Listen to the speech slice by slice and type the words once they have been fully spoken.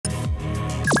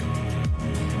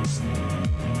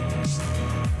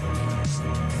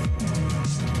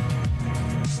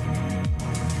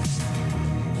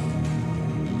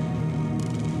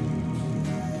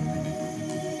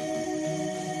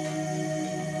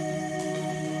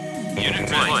Unit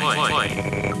ready.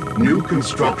 New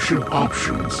construction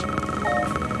options.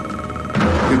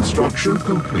 Construction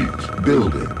complete.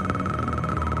 Building.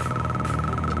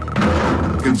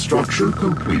 Construction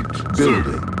complete. Building.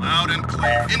 Sir, loud and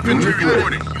clear. Infantry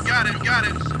reporting. You got it, you got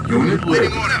it. Unit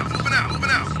Waiting ready. order. Moving out,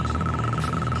 moving out.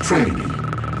 Training.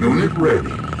 Unit ready.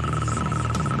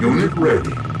 Unit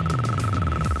ready.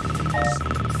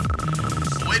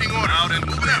 Waiting order. Loud and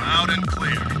moving out. Loud and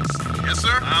clear. Yes,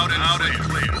 sir. Loud and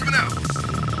clear. Moving out.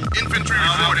 Infantry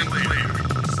reporting. Clear.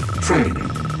 Training.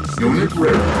 Unit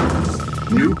ready.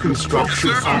 New construction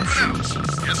Yes, sir. options.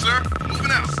 Yes, sir.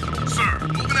 Moving out. Sir,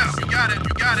 moving out. You got it,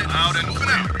 you got it. Loud and moving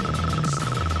out.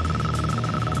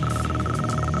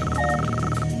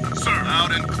 Sir,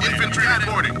 loud and clear. Infantry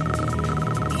reporting.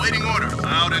 Waiting order.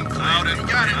 Loud and clear. Loud and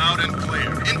got it. Loud and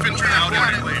clear. Infantry loud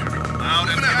and clear. Loud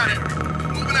and got it.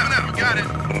 Moving out now. You got it.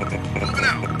 Moving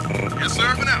out. Yes, sir.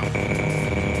 Moving out.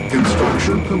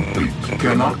 Construction complete.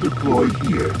 Cannot deploy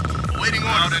here. Waiting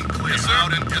order. Loud and clear. Yes, sir.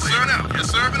 Loud and yes, sir. Now. Yes,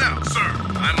 sir. Moving out. Sir,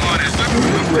 I'm on it. Sir.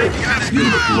 Unit ready. You got it.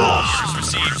 Unit lost. Orders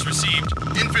received. Orders received.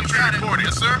 Infantry reporting.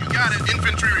 Yes, sir. You got it.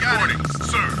 Infantry reporting.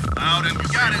 Sir, loud and you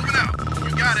got it. Moving out. You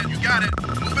got it. You got it.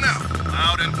 Moving out.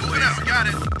 Loud and moving out. You got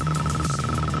it.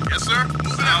 Yes, sir.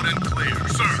 Moving out and clear.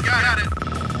 Sir, you got it.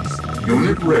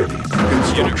 Unit ready.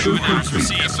 Construction Unit moving out.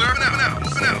 complete. Yes, sir. Moving out.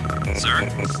 Moving out. Sir.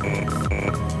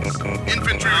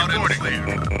 Infantry reporting. Clear.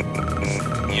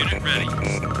 Unit ready.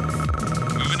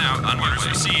 Moving out. On orders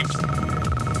received.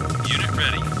 Unit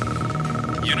ready.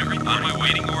 Unit reporting. On my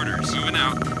waiting orders. Moving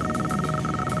out.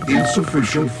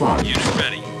 Insufficient funds. Unit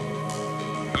ready.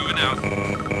 Moving out.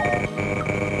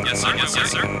 Yes, sir. Yes,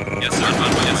 yes, sir. Yes, sir. On my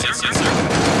way. Yes, yes, yes, sir.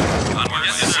 On my way.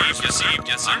 Yes, sir. Yes, sir.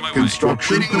 Yes, on my way.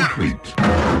 Construction complete.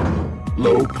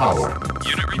 Low power.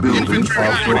 Unit Building reporting.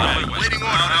 offline. Waiting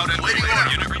order. Loud and waiting order.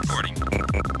 Unit reporting.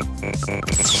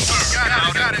 Sir,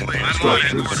 got it. I'm on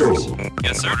Structure it. sold.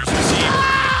 Yes, sir. Orders received.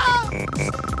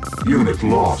 Unit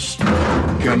lost.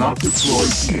 Cannot deploy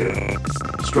here.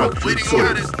 Structure Waiting sold.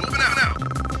 order. Moving out now.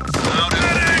 Loud and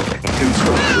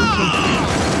Construction complete.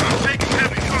 I'm taking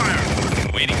heavy fire.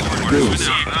 Waiting orders Building.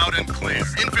 received. Loud and clear.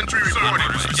 Infantry reporting.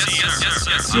 Orders received. Yes, yes,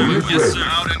 yes, sir. Unit Yes, ready. sir.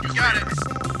 Loud and you got it.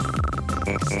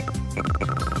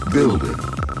 Building.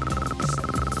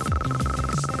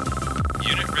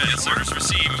 Unit ready. Yes, sir. Orders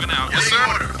received. Moving out. Yes, sir.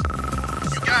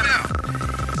 You got it.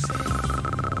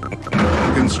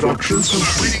 Construction Sir,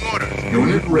 complete. waiting order.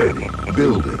 Unit ready.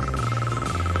 Building.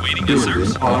 Waiting, yes, sir.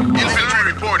 Building online. Infantry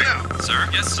reporting. Sir,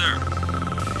 yes, sir.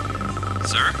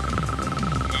 Sir.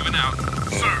 Moving out.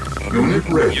 Sir, Unit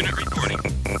ready. Unit reporting.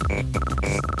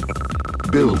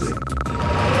 Building.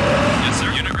 Yes, sir.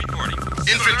 Unit reporting.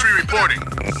 infantry reporting.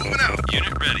 Moving out.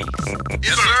 Unit ready.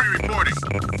 Yes, sir. Reporting.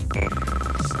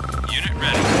 Unit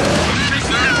ready. Yes,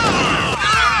 sir.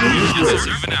 Unit Yes, ready.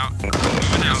 sir. Moving out.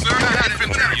 Moving out. Sir,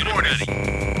 infantry Unit reporting. ready.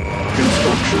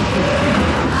 Construction complete.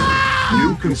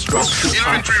 New construction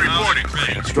Infantry options. reporting.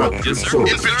 Ready. Structure Yes, sir. sold.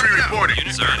 Infantry reporting.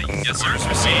 Unit ready. Yes, sir. Orders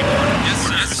received. Yes,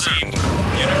 sir. Orders received.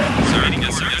 Unit ready. Sir.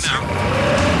 Yes, sir. Yes, sir.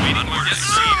 Waiting orders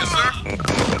received. Yes, sir. Unit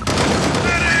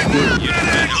ready. Unit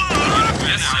ready.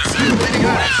 Yes, sir. Yes, sir.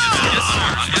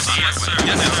 Yes, sir. Yes, sir.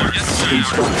 Yes, sir. Yes, sir.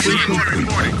 Construction Infantry complete.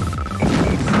 reporting.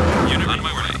 Unit on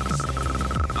my way.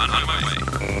 On my way.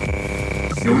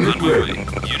 Unit On my way. ready.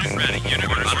 Unit ready. Unit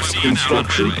orders received.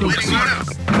 Construction Now on my way. Waiting complete. order.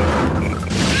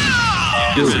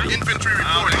 Building. Infantry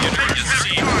reporting. Unit orders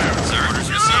received. Sir, orders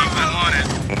received. I'm on it.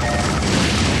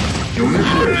 Unit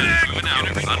ready. Moving out.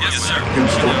 Yes, sir.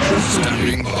 Construction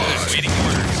complete. Waiting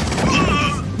orders.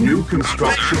 New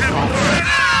construction options.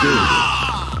 Building.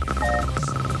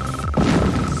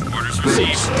 Orders Base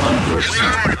received. under. Yes,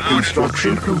 sir.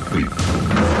 Construction complete.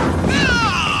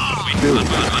 Waiting on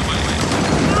my way.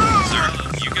 Sir,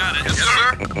 you got it. Yes, sir.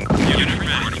 Unit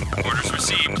ready. Orders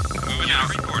received. Moving out.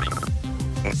 Reporting.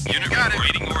 Unit Got it.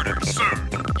 waiting orders. Sir.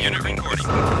 Unit reporting.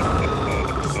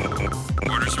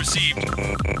 Orders received.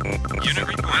 Unit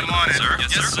reporting. I'm on it. Sir,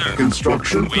 yes, sir.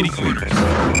 Construction Waiting complete. orders.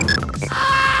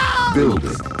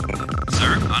 Building.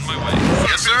 Sir, on my way.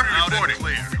 Yes, sir. Out and Reporting.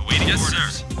 clear. Waiting yes,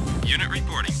 orders. Sir. Unit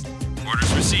reporting.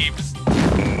 Orders received.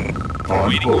 On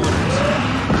Waiting hold. orders.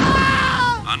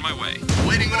 On my way.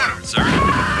 Waiting order. Sir.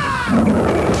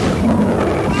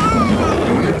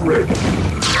 Unit ready.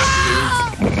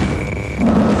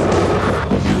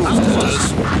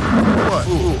 What?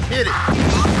 Ooh, hit it.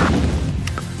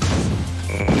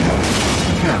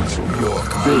 Cancel.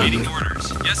 Waiting Building.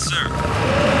 orders. Yes, sir.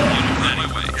 Unit on my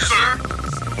way. Yes, sir.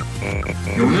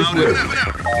 Unit Out ready. and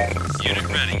out. Unit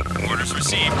ready. Orders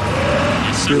received.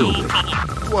 Yes, sir. No Building. problem.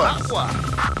 What?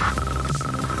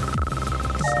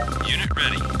 Unit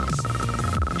ready.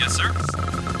 Yes, sir.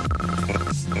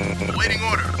 Awaiting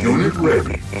order. Unit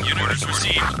ready. Unit orders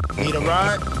received. Need a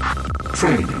ride?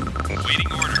 Training.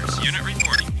 Waiting orders. Unit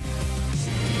reporting.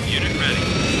 Unit ready.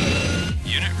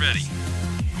 Unit ready.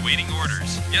 Waiting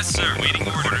orders. Yes, sir. Waiting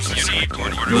orders received.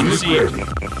 Orders Unit received.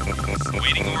 ready.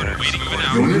 Waiting order. Waiting moving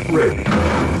out. Unit ready.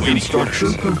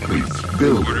 Construction complete.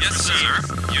 Building. Orders yes, sir.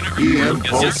 Unit EM reporting.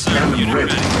 pulse Yes, sir. cannon Unit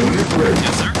ready. ready. Unit ready.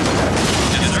 Yes, sir.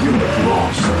 Yes, sir. Unit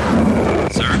lost.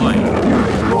 Sir.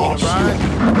 Unit lost. Ride?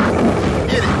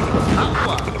 Hit it.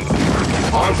 Aqua.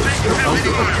 Harvester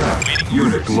under attack. Waiting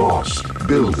Unit orders. lost.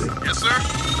 Building. Yes, sir.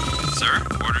 Sir.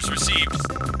 Orders received.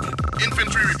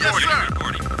 Infantry reporting. Unit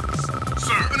reporting.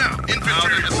 Sir. Moving out.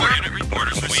 Infantry, yes, Report. sir. Unit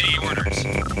reporters received. Orders.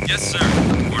 Yes, sir.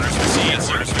 Orders received. Yes,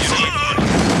 sir. Orders received.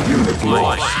 Unit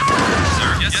lost.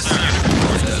 Sir. Yes, sir.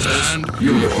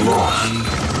 Unit lost.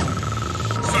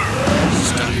 Sir.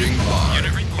 Standing by.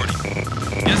 Unit reporting.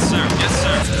 Yes, sir. Yes,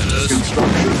 sir.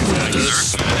 Construction complete.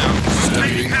 Sir. Moving out.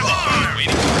 Standing by.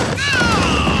 Waiting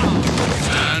order.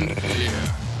 Stand here.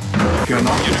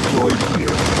 Cannot deploy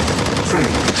here.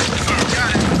 Training. Sir.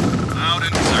 Got it. Out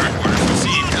and Sir. Orders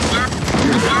received. yes, sir.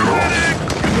 Unit lost.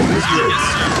 Unit ready. Yes,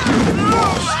 sir. Unit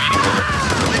lost.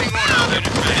 Waiting order.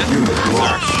 Unit ready. Unit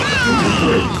lost. Unit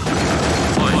ready.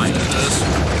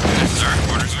 Sir.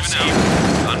 Orders received.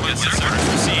 On with yes, sir. Orders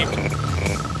received.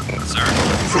 Sir.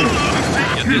 Training.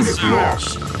 Yes, Unit sir.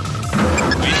 lost.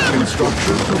 Waiting order.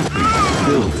 Construction complete.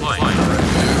 Building.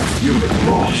 Unit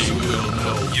lost.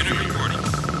 Unit reporting.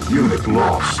 Unit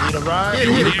lost. Need a ride? Hit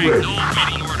Unit it. ready.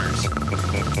 Waiting orders.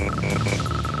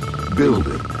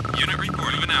 Building. Unit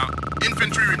reporting. Moving out.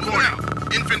 Infantry reporting.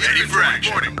 Infantry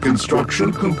reporting.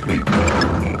 Construction complete.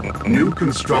 New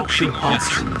construction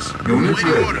options. Unit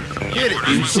Waiting order. ready. Hit it.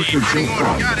 Insufficient Waiting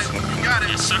order. Got funds. it. You got it.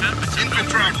 Yes, sir.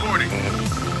 Infantry reporting.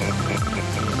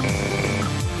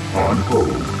 On hold.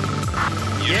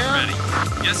 Unit Yeah. ready.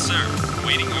 Yes, sir.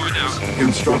 Waiting order now.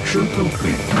 Construction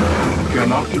complete.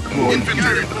 Cannot deploy Infantry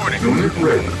here. reporting. Unit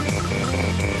ready.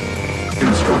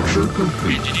 Construction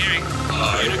complete. Engineering.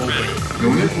 Unit ready.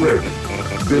 Unit ready.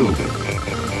 Building.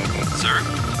 Sir.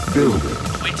 Building.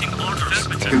 Waiting orders.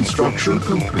 Construction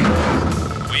complete.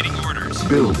 Waiting orders.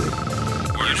 Building.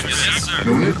 Orders received. Yes, sir.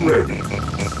 Unit ready.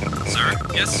 Sir.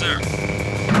 Yes, sir.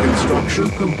 Construction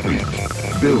complete.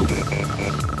 Building.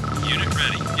 Unit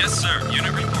ready. Yes, sir.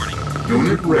 Unit reporting.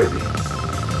 Unit ready.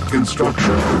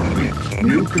 Construction complete.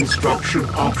 New construction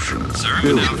options. Sir,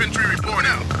 Building. Infantry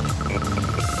reporting.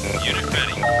 Unit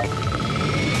ready.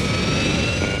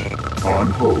 On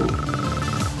hold.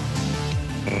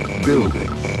 Building.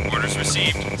 Orders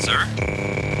received. Sir.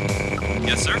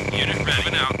 Yes, sir. Unit ready.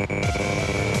 Moving out.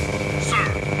 Sir.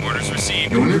 Orders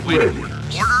received. Unit Waiting ready.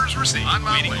 orders. Orders received. On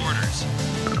my Waiting way. orders.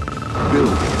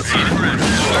 Building. Unit ready.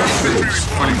 Infantry Base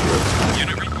reporting. under.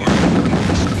 Unit reporting.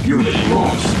 Unit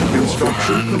lost.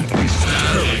 Construction complete.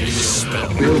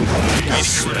 Building.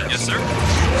 Waiting order. Yes, sir.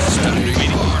 Standing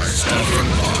Waiting by. orders. Standing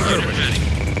by. Unit ready.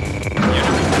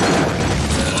 Unit reporting.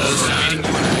 Waiting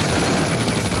order.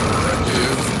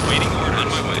 Waiting order. On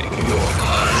my way.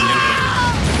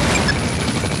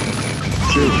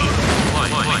 Building.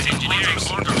 Engineering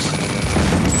orders.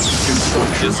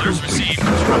 Construction Yes, sir. complete. Received.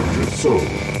 Structure sold.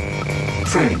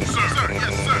 Training. Sir. Sir.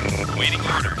 Yes, sir. Waiting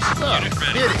orders. Unit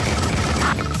ready. Hit it.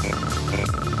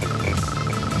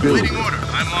 Building. Waiting order.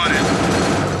 I'm on it.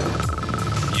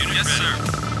 Unit yes, sir.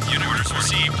 Unit orders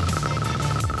received.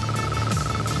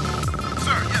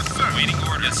 Sir. Yes, sir. Waiting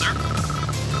order. Yes, sir.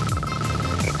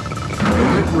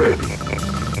 Unit ready.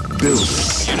 Building.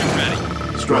 Unit ready.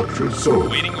 Structure sold.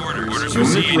 Waiting orders. Orders Unit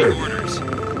received. ready. Orders.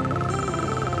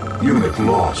 Unit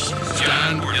lost.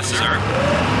 Stand. Yes, sir.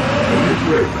 Unit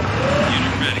ready.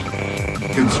 Unit ready.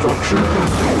 Construction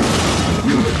complete.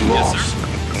 Unit Yes, lost.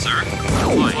 sir. Sir.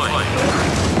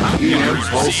 EM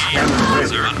pulse cannon ready.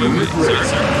 Sir, on my Unit way. Sir, ready.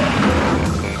 sir.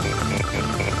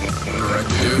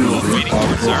 Building Waiting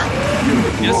order, sir. online.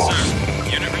 Unit Yes, lost. sir.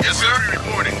 Unit ready. Yes, sir.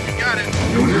 Reporting. You got it.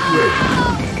 Unit ready.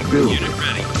 Building. Unit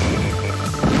ready.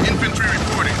 Infantry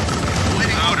reporting.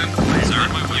 Waiting order. Sir, on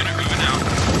my way. Unit moving out.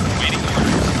 Waiting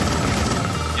orders.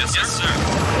 Yes, yes, sir.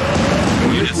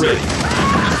 Unit Unit ready. ready.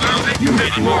 Yes, sir. Unit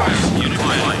Waiting lost. orders. Unit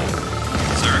ready.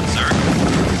 Sir, sir.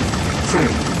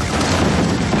 Training.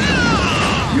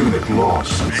 Unit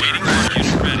lost. Waiting order.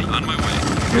 Unit ready. On my way.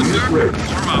 Unit ready.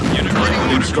 Form up. Unit ready.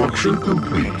 Construction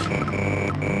complete.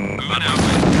 Moving out.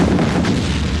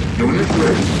 Unit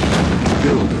ready.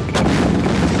 Building.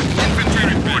 Infantry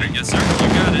reporting. Yes, sir. You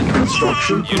got it.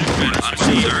 Construction Unit ready. complete. On my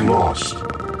way, Unit sir. lost.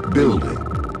 Building.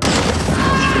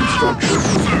 Construction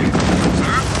complete.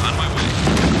 Sir. On my way.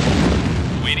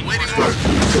 Waiting Waiting orders.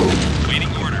 Structure sold.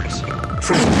 Waiting orders.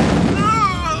 Training.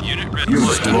 Unit ready.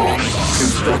 Unit lost.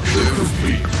 Construction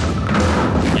complete.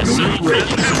 Yes, sir. Unit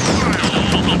ready.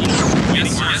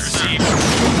 Waiting orders received.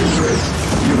 Unit ready.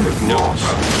 Unit lost.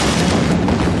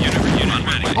 Unit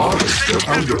ready. Harvester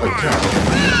under attack.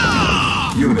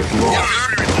 Unit lost.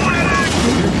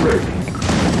 Unit ready.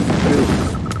 Building.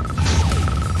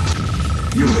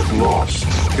 Unit lost.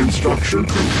 Construction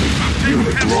complete.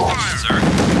 Unit lost. Sir.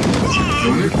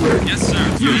 Unit ready. Yes, sir.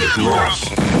 Unit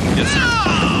lost. Yes, sir.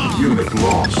 Unit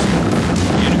lost.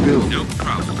 Unit, Building. no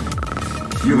problem.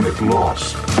 Unit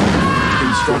lost.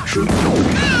 Construction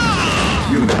complete.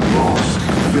 Unit lost.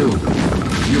 Building.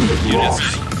 Unit Units lost.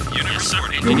 ready. Unit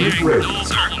report. Unit ready. No,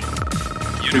 sir.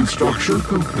 Unit Construction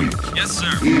complete. report. Yes,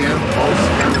 sir. EM pulse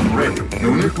cannon ready.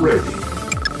 Unit ready.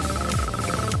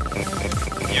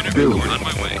 Unit Building. report on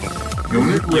my way.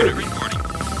 Unit Unit ready. reporting.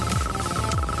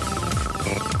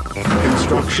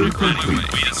 Construction Unit ready. complete.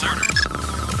 Yes, sir.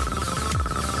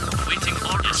 Waiting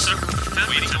orders, sir.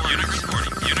 Waiting unit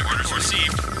reporting. Unit orders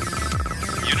received.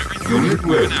 Unit reporting. Unit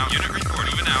ready. Moving out. Unit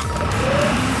reporting. Moving out.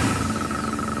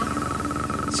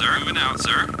 Sir, moving out,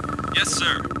 sir. Yes,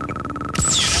 sir.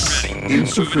 Unit ready.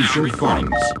 Insufficient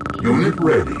funds. Unit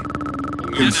ready.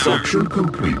 Moving Construction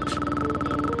complete. out.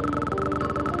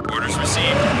 Orders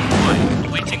received.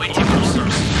 Waiting orders.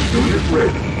 Unit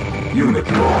ready. Unit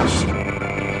lost.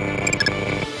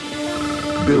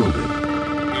 Building.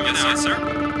 Moving out, sir.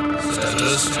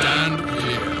 Status stand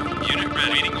here. Unit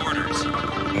ready. Waiting orders.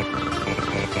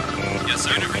 Yes,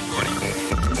 sir. Unit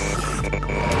reporting.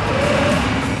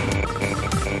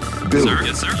 Sir, Building.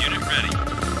 yes, sir. Unit ready.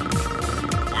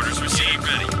 Orders received.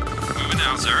 Ready. Moving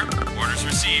out, sir. Orders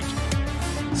received.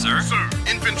 Sir. Sir,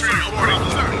 infantry reporting.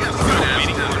 Sir, yes, sir.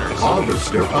 Waiting orders.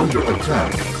 Harvester under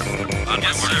attack. On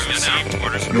yes, sir. Yes, sir.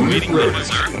 Orders. Unit Waiting ready. orders,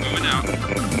 sir. Moving out.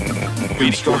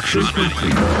 Construction Orders ready.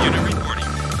 complete. Unit reporting.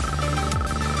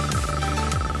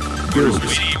 Building.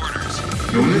 Waiting orders.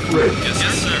 Unit ready. Yes,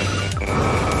 yes, sir.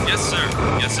 Yes, sir.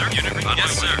 Yes, sir. Unit ready.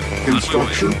 Yes, sir.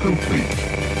 Construction complete.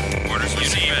 Orders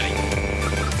received. Ready.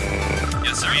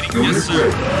 Yes, sir. Waiting. Unit Yes, sir.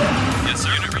 ready. Yes,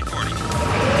 sir. Unit reporting.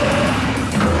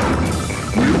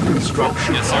 New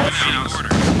construction Yes, sir. Moving options. out.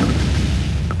 Orders.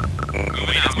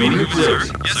 Moving out. Waiting Unit orders, sir.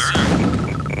 ready. Yes, sir.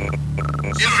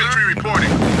 Infantry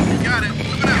reporting. You got it.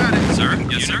 Moving out. Got it. Sir.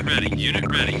 Yes, sir. Ready. Unit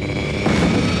ready.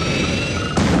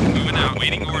 Moving out.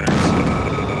 Waiting orders.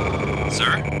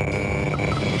 Sir.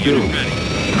 Unit Building. ready.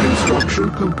 Construction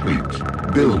complete.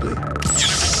 Building.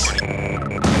 Unit reporting.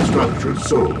 Structure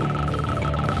sold.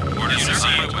 Orders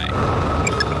received.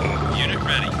 Unit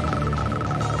ready.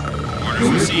 Orders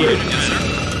Unit received. ready. Yes, sir.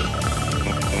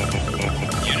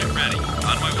 Unit ready. On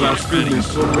my way. Cluster Ready.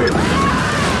 missile ready.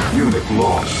 Unit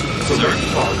lost. Select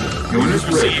target. Unit Orders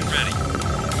ready. received. Ready.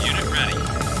 Unit ready.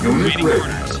 Unit Waiting ready.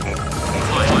 orders.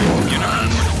 Unit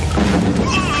reporting.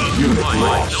 Unit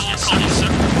lost.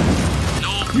 sir.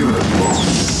 Unit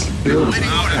lost. Building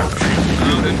captured.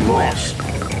 Unit lost.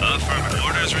 Affirmative.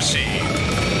 Orders received.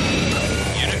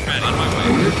 Unit ready. On my way.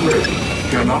 Unit ready.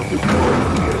 Cannot deploy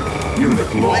here.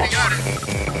 Unit lost. Got it.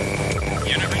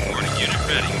 Unit reporting. Unit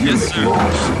ready. Yes, Unit sir.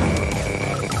 lost.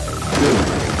 Building.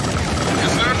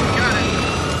 Yes, sir. Got it.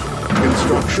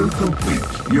 Construction complete.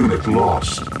 Unit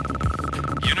lost.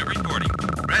 Unit reporting.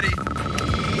 Ready.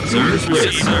 Sir, Unit yes,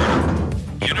 ready. sir.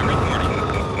 Unit reporting.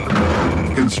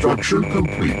 Construction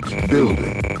complete.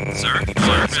 Building. Sir,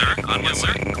 sir, sir. On my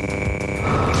way.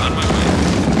 On my way.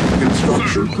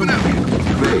 Construction complete.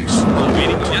 Base.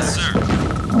 Waiting. Yes, sir.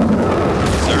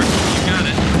 Sir, you got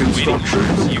it. Waiting Construction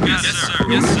orders. You complete. got it, sir.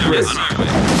 Unit Yes, sir. ready. On our way.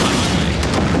 On my way.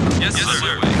 Yes, sir.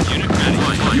 Unit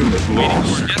ready. Unit Waiting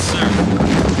lost. orders. Yes, sir.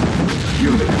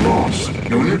 Unit lost.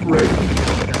 Unit ready.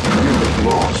 Unit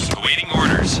lost. Awaiting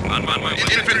orders. On my way.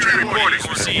 Infantry reporting.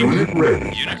 Received. Unit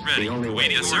ready. Unit ready.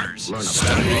 Waiting, yes, sir.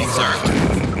 Standing Sir.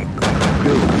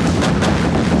 Building.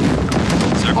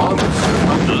 Sir. Harvester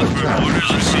under attack. Orders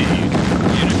received.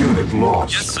 Unit. Unit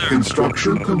lost. Yes, sir.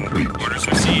 Construction complete. Orders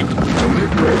received.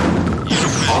 Unit ready.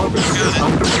 Unit ready. Harvester You got it.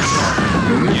 under attack.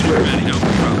 Unit Unit ready. ready. No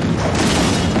problem.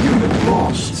 Unit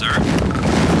lost. Sir.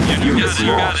 Unit, Unit yes, sir.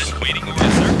 You got lost. it. Waiting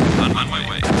orders, sir. On my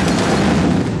way.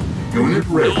 Unit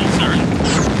ready. No, sir.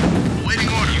 Waiting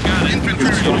order. You got it. Infantry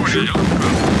Construction reporting. No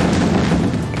problem.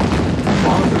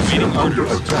 Harvester Waiting under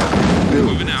orders. attack. Moving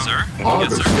Building. out, sir. Yes,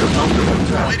 Harvester sir. under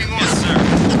attack. Waiting Yes, order. sir.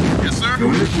 Yes, sir.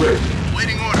 Unit ready.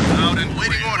 Waiting order. Out and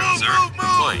waiting order. Sir.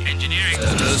 Deploy. Engineering.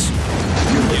 status.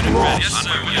 Unit Unit ready. lost. Yes,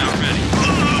 sir. Moving out. Ready.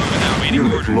 Moving out. Waiting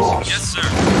Unit orders. lost. Yes, sir.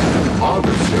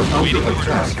 Harvester Waiting under orders.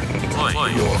 attack. Deploy.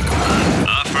 Your command.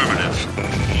 Affirmative.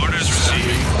 Orders received.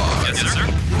 Standing by. Yes, sir.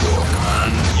 Your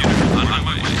command. Unit on my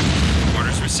way.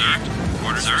 Orders received.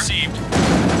 Orders received.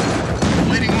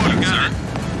 Waiting You order. got it.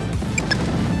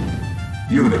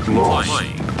 Unit lost.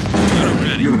 Deploying. Unit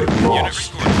ready. Unit Unit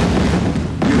lost.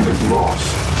 reporting. Unit lost.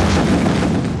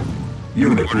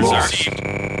 Unit Orders lost. received.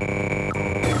 Deploy.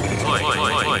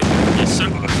 Yes, sir.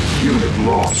 Unit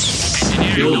lost.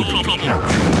 Engineering, no Building problem.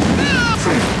 captured.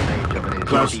 Training.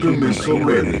 Cluster missile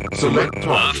ready. Select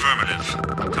target. Affirmative.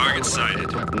 Target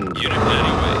sighted. Unit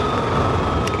anyway.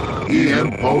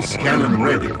 EM pulse cannon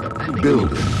ready.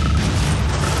 Building.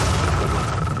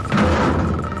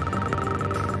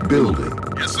 Building.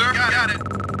 Yes, sir. Got it.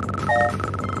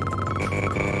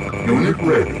 Unit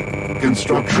ready.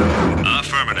 Construction.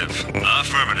 Affirmative.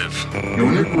 Affirmative.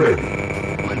 Unit ready.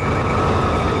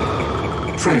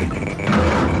 Training.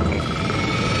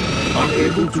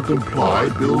 Unable to comply.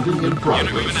 Building in Unit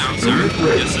progress. moving out, sir. Unit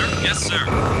ready. Yes, sir. Yes, sir.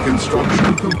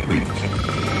 Construction complete.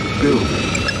 Building.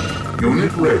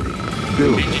 Unit ready.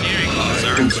 Building. Engineering,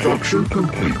 sir. Construction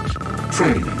complete.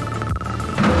 Training.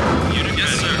 Unit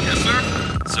yes, sir. Yes, sir.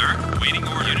 Sir, waiting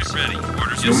orders. Unit ready.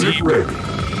 Orders Unit received. ready.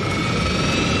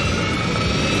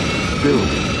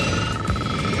 Building.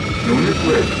 Unit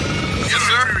ready. Yes,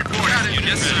 sir. Reporting. Unit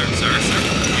yes, sir. Sir, sir.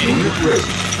 Waiting Unit orders. ready.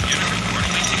 Unit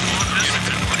reporting. Unit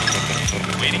reporting.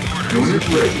 Waiting orders. Unit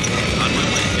ready. On my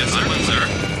way. Yes, sir. Sir.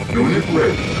 Unit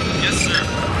ready. Yes, sir.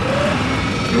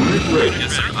 Unit ready.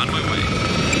 Yes, sir. On my way.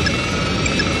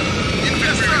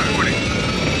 Infantry reporting.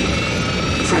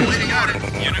 Training. Waiting out it.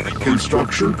 Unit reporting.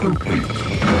 Construction complete.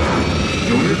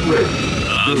 Unit ready.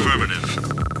 Building. Affirmative.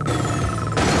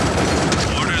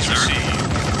 Orders received.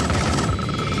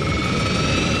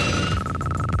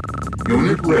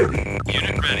 Unit ready.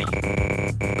 Unit ready.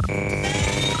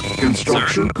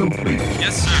 Construction complete.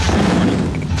 Yes, sir.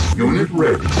 Reporting. Unit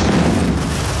ready.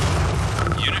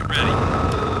 Unit ready.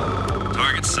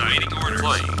 Target sighting orders.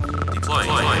 Deploy.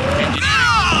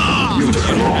 Engineering. Unit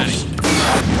Unit lost. ready.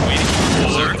 Waiting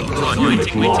orders, sir.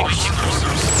 Unit lost.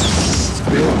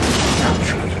 Building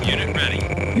captured. Unit ready.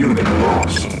 Unit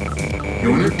lost.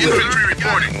 Unit ready. Infantry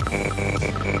reporting.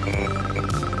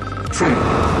 Training.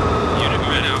 Unit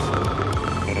moving out.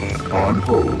 On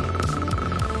hold.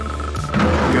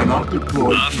 Cannot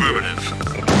deploy. Affirmative.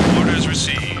 Orders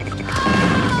received.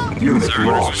 Unit Sir, orders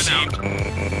lost. moving out.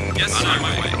 Yes, sir. On my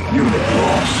way. Unit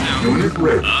lost. Unit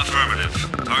ready. Affirmative.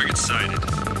 Target sighted.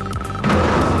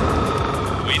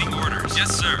 Waiting orders.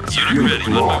 Yes, sir. Unit Unit ready.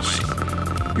 On my lost. way.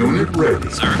 Unit ready.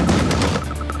 Sir.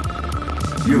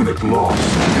 Unit lost.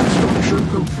 Construction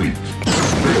complete.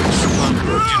 Base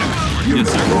under. Unit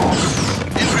Yes, sir. lost.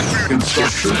 Infantry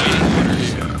Construction.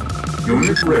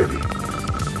 Unit ready. Unit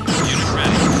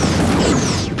ready.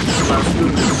 Cluster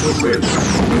missile ready.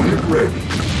 Unit ready.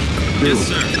 Yes, Building.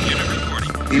 sir. Unit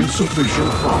reporting.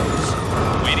 Insufficient funds.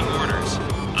 Waiting orders.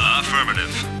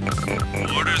 Affirmative.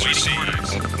 Orders received.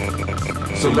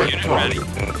 Select Unit target.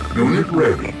 Unit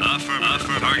ready.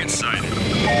 Affirmative. Target sighted.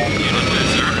 Unit ready,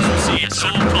 sir. Orders received. No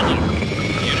problem.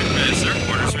 Unit ready, sir.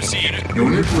 Orders received.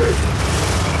 Unit ready.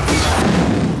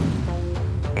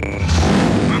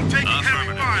 I'm taking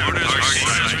heavy Affirmative. fire. Orders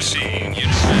received.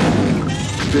 Unit ready.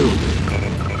 Building.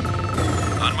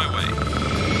 On my way.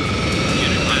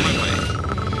 Unit on my way.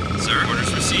 Sir,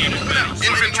 orders received.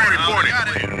 Infantry reporting.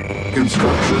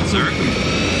 Construction Sir. complete.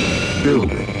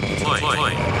 Building.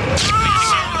 Deploy.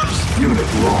 Unit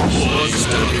lost.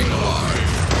 Standing by.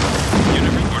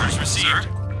 Unit orders received.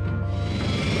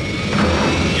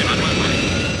 Unit on my way.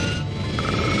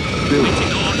 Building.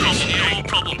 No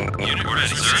problem. Unit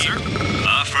ready, sir.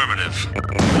 Affirmative.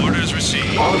 Orders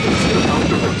received. Harvester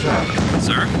under attack.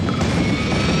 Sir?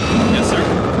 Yes, sir.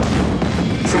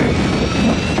 Training.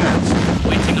 Cancel.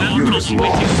 Waiting on Unit orders.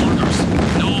 lost. Orders.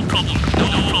 No problem. No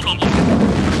problem.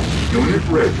 Unit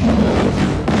ready.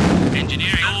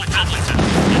 Engineering. No problem.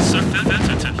 Yes, sir.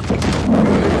 Preventative.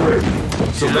 Unit ready.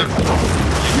 Select target.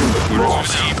 Unit Orders lost.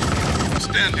 received.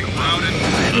 Standing loud and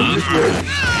Unit ready.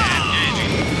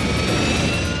 Engaging.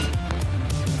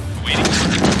 Waiting.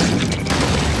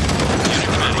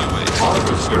 Unit on my way.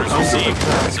 Harvester Orders under received.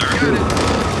 attack. Sir. Building.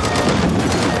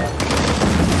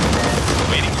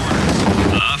 Waiting orders.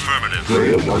 Affirmative.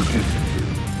 Player was defeated.